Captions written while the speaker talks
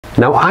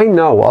Now I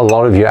know a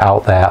lot of you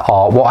out there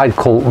are what I'd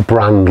call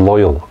brand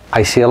loyal.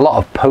 I see a lot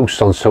of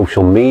posts on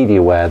social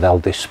media where they'll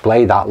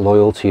display that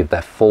loyalty of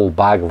their full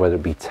bag, whether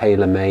it be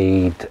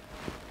tailor-made,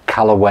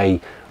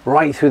 Callaway,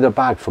 right through the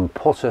bag from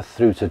putter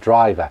through to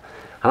driver.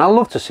 And I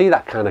love to see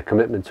that kind of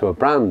commitment to a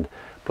brand.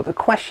 But the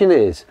question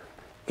is,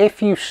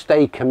 if you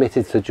stay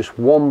committed to just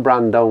one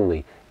brand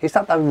only, is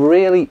that the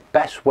really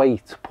best way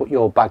to put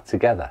your bag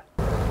together?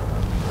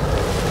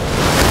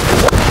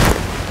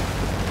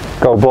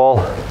 Go ball,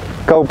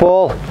 go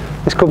ball.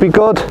 This could be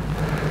good,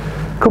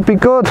 could be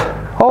good.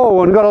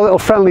 Oh, and got a little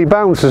friendly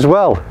bounce as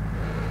well.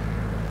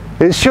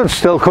 It should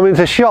still come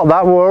into shot.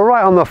 That we're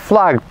right on the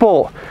flag,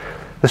 but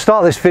the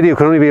start of this video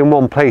can only be in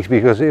one place,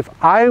 because if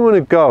I want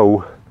to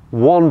go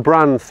one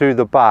brand through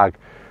the bag,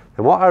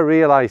 then what I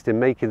realized in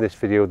making this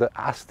video, there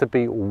has to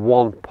be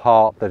one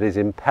part that is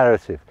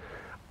imperative.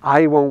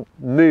 I won't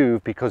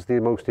move because the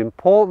most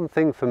important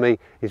thing for me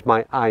is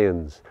my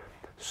irons.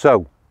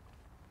 So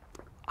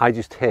I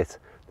just hit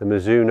the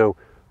Mizuno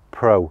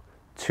Pro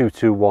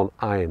 221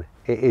 iron.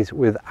 It is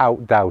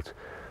without doubt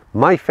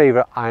my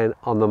favorite iron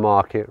on the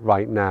market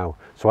right now.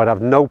 So I'd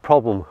have no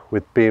problem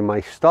with being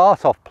my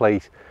start off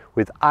place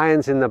with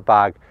irons in the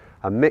bag,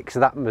 a mix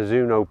of that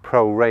Mizuno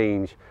Pro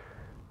range,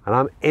 and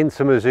I'm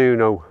into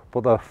Mizuno.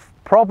 But the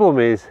problem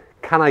is,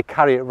 can I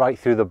carry it right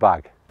through the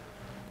bag?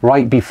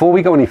 Right, before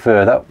we go any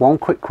further, one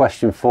quick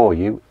question for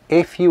you.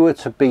 If you were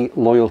to be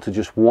loyal to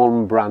just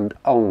one brand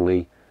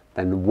only,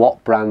 then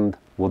what brand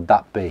would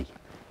that be?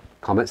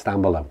 Comments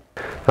down below.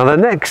 Now the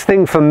next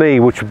thing for me,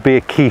 which would be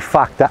a key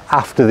factor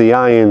after the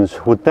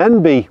irons, would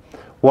then be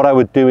what I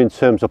would do in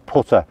terms of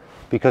putter,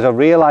 because I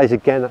realise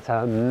again that's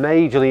a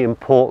majorly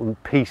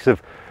important piece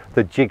of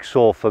the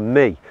jigsaw for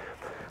me.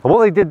 And what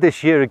they did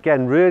this year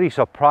again really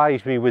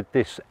surprised me with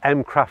this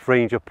M-Craft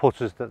range of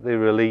putters that they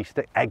released.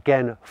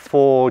 Again,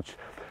 forged,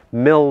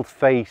 milled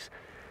face,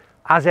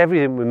 as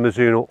everything with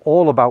Mizuno,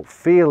 all about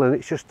feel, and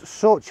it's just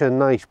such a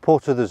nice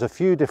putter. There's a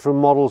few different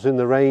models in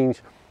the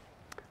range,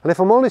 and if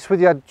I'm honest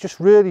with you, I just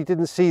really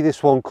didn't see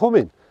this one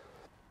coming.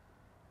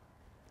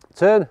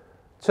 Turn,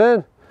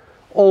 turn,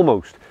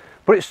 almost.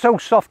 But it's so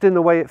soft in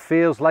the way it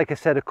feels. Like I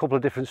said, a couple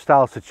of different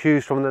styles to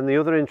choose from. And then the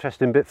other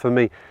interesting bit for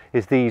me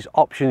is these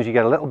options. You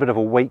get a little bit of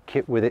a weight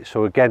kit with it.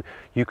 So again,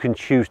 you can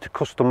choose to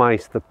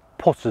customize the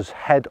putter's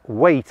head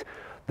weight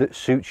that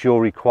suits your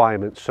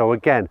requirements. So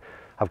again,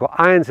 I've got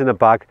irons in the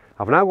bag,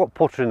 I've now got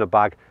putter in the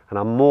bag, and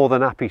I'm more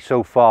than happy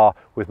so far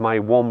with my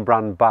one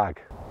brand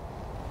bag.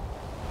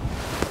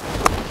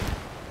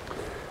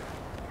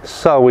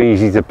 So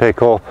easy to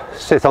pick up,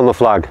 sit on the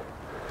flag.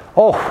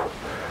 Oh,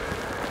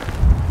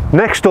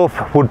 next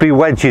up would be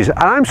wedges, and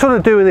I'm sort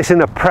of doing this in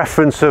a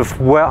preference of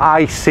where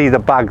I see the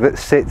bag that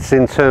sits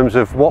in terms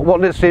of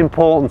what's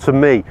important to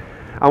me.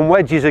 And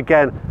wedges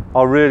again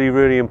are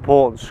really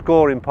important,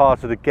 scoring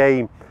part of the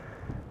game.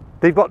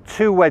 They've got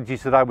two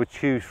wedges that I would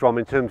choose from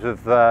in terms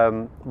of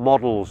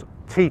models.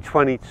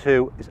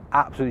 T22 is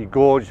absolutely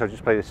gorgeous. I've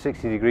just played a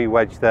 60-degree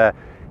wedge there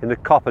in the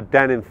copper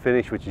denim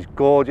finish, which is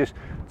gorgeous.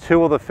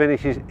 Two other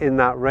finishes in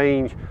that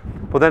range.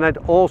 But then I'd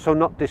also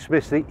not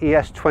dismiss the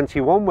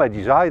ES21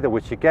 wedges either,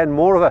 which again,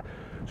 more of a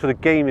sort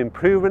of game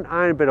improvement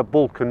iron, bit of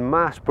bulk and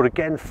mass, but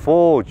again,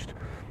 forged.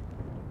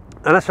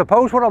 And I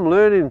suppose what I'm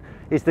learning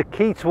is the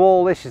key to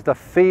all this is the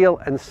feel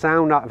and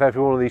sound out of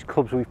every one of these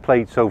clubs we've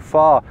played so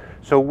far.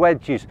 So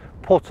wedges,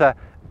 putter,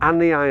 and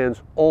the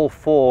irons, all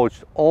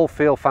forged, all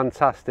feel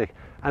fantastic,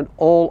 and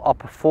all are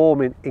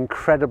performing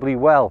incredibly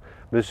well.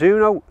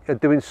 Mizuno are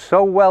doing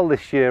so well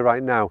this year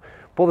right now,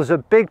 but there's a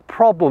big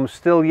problem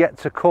still yet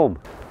to come.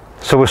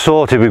 So we're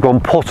sorted. We've gone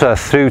putter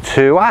through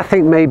to, I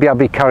think maybe I'll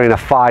be carrying a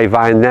 5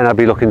 iron, then I'll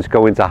be looking to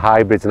go into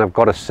hybrids. And I've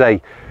got to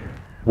say,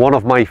 one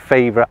of my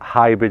favourite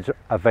hybrids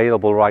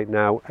available right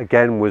now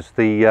again was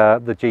the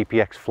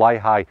GPX Fly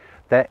High.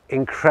 They're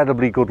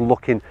incredibly good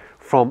looking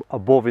from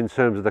above in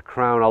terms of the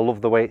crown. I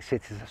love the way it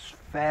sits. It's a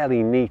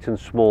fairly neat and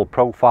small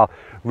profile,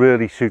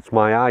 really suits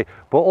my eye,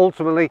 but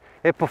ultimately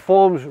it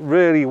performs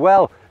really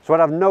well. So I'd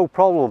have no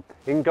problem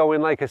in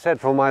going, like I said,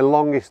 from my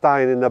longest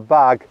iron in the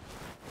bag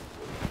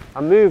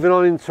and moving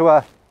on into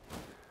a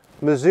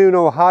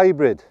Mizuno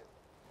hybrid.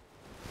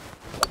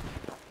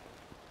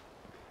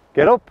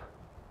 Get up,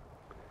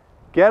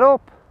 get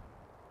up.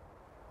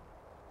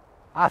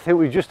 I think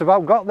we've just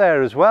about got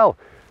there as well.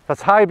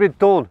 That's hybrid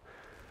done.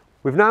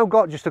 We've now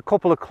got just a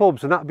couple of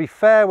clubs, and that'd be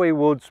fairway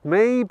woods,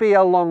 maybe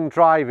a long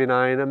driving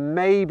iron, and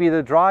maybe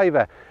the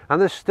driver. And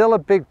there's still a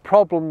big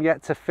problem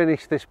yet to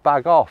finish this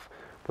bag off.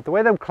 But the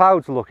way them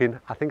clouds are looking,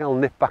 I think I'll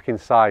nip back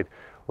inside.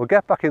 We'll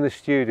get back in the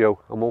studio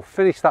and we'll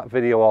finish that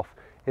video off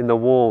in the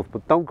warmth.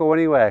 But don't go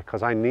anywhere,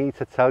 because I need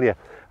to tell you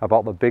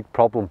about the big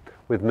problem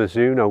with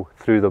Mizuno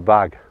through the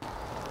bag.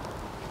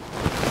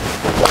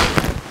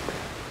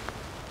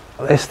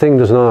 This thing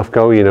doesn't half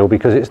go, you know,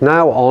 because it's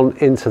now on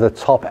into the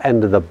top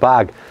end of the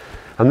bag.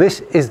 And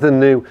this is the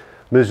new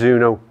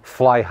Mizuno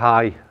Fly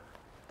High,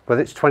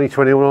 whether it's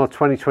 2021 or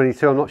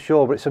 2022, I'm not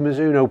sure, but it's a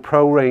Mizuno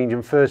Pro range.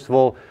 And first of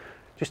all,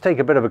 just take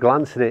a bit of a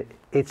glance at it.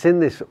 It's in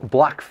this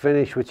black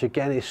finish, which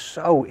again is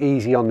so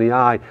easy on the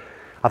eye.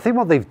 I think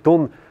what they've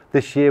done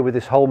this year with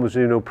this whole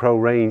Mizuno Pro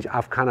range,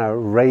 I've kind of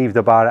raved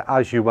about it,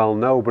 as you well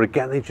know, but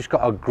again, they've just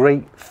got a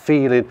great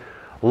feeling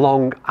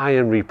long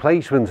iron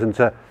replacement, and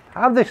to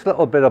have this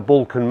little bit of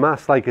bulk and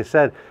mass, like I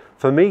said,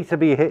 for me to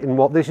be hitting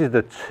what this is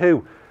the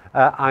 2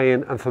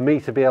 iron, and for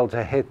me to be able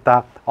to hit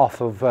that off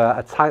of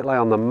a tight lie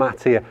on the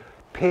mat here,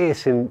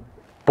 piercing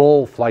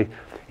ball flight,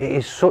 it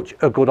is such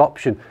a good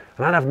option,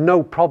 and I'd have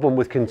no problem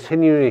with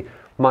continuing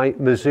my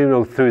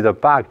Mizuno through the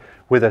bag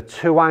with a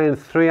 2 iron,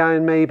 3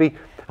 iron maybe,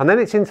 and then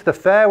it's into the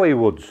fairway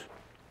woods.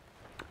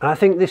 And I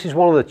think this is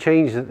one of the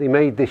changes that they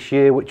made this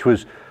year, which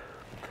was,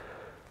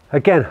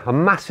 again, a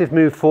massive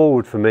move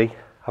forward for me.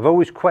 I've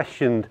always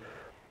questioned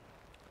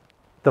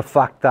the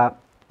fact that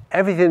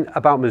everything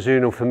about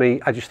Mizuno for me,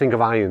 I just think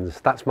of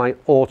irons. That's my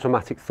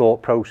automatic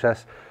thought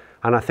process.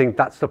 And I think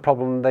that's the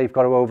problem they've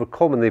got to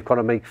overcome, and they've got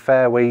to make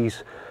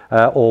fairways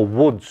or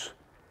woods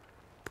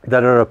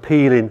that are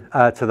appealing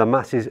to the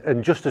masses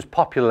and just as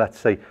popular, let's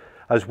say,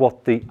 as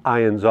what the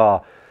irons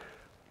are.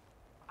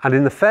 And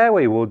in the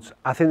fairway woods,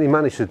 I think they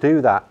managed to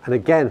do that. And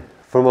again,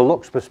 from a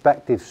looks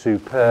perspective,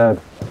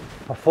 superb.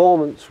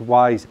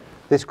 Performance-wise,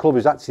 this club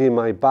is actually in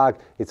my bag.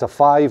 It's a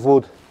 5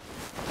 wood,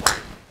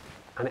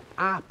 and it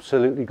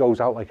absolutely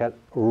goes out like a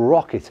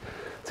rocket.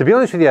 To be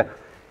honest with you,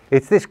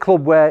 it's this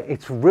club where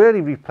it's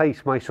really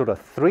replaced my sort of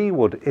 3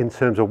 wood in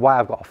terms of why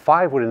I've got a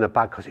 5 wood in the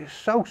bag, because it's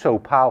so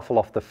powerful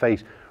off the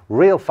face,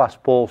 real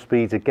fast ball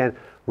speeds, again,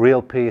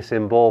 real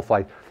piercing ball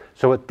flight.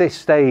 So at this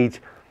stage,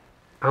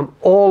 I'm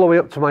all the way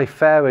up to my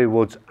fairway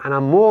woods, and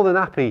I'm more than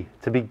happy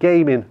to be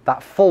gaming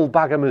that full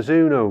bag of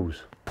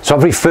Mizunos. So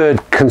I've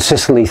referred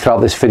consistently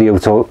throughout this video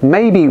to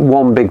maybe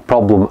one big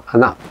problem,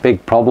 and that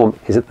big problem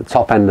is at the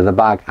top end of the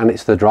bag, and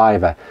it's the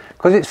driver.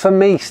 Because it's, for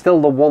me,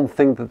 still the one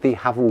thing that they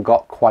haven't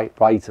got quite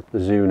right at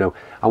Mizuno.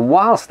 And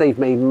whilst they've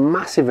made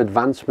massive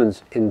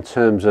advancements in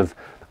terms of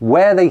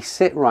where they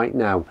sit right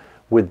now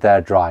with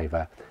their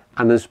driver,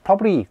 and there's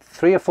probably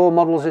 3 or 4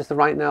 models is there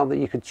right now that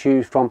you could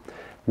choose from,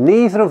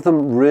 neither of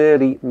them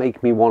really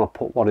make me want to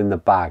put one in the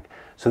bag.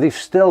 So they've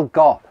still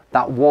got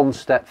that one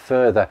step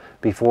further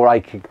before I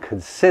could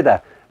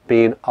consider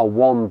being a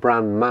one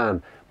brand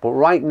man. But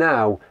right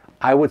now,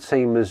 I would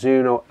say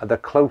Mizuno are the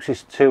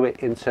closest to it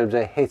in terms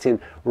of hitting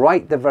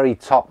right the very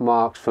top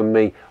marks for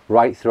me,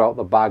 right throughout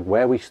the bag,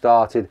 where we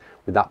started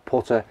with that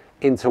putter,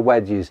 into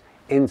wedges,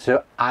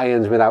 into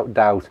irons without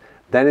doubt,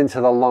 then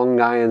into the long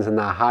irons and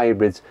the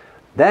hybrids,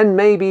 then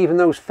maybe even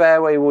those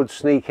fairway would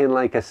sneak in,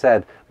 like I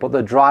said, but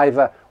the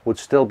driver would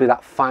still be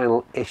that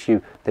final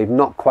issue they've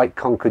not quite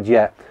conquered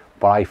yet.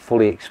 But I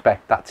fully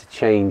expect that to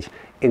change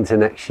into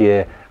next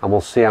year, and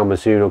we'll see how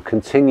Mizuno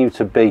continue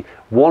to be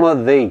one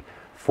of the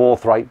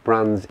forthright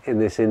brands in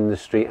this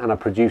industry and are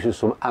producing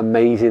some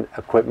amazing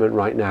equipment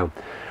right now.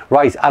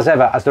 Right, as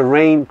ever, as the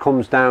rain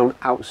comes down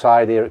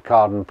outside here at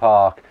Carden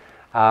Park,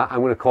 I'm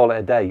going to call it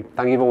a day.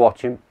 Thank you for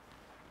watching.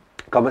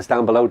 Comments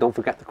down below. Don't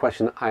forget the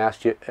question that I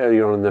asked you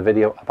earlier on in the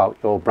video about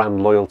your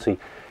brand loyalty.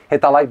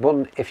 Hit that like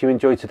button if you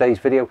enjoyed today's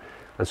video,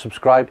 and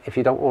subscribe if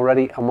you don't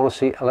already and want to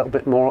see a little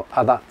bit more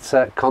of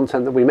that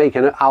content that we make.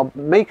 And I'll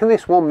make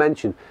this one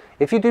mention.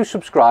 If you do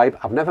subscribe,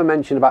 I've never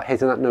mentioned about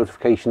hitting that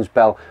notifications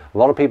bell. A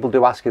lot of people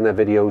do ask in their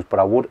videos, but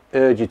I would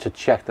urge you to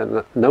check that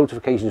the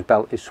notifications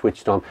bell is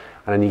switched on,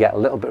 and then you get a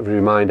little bit of a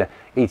reminder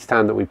each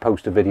time that we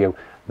post a video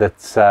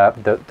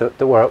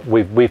that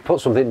we've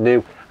put something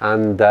new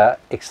and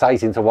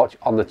exciting to watch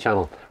on the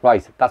channel.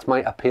 Right, that's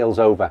my appeals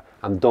over.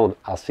 I'm done.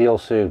 I'll see you all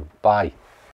soon. Bye.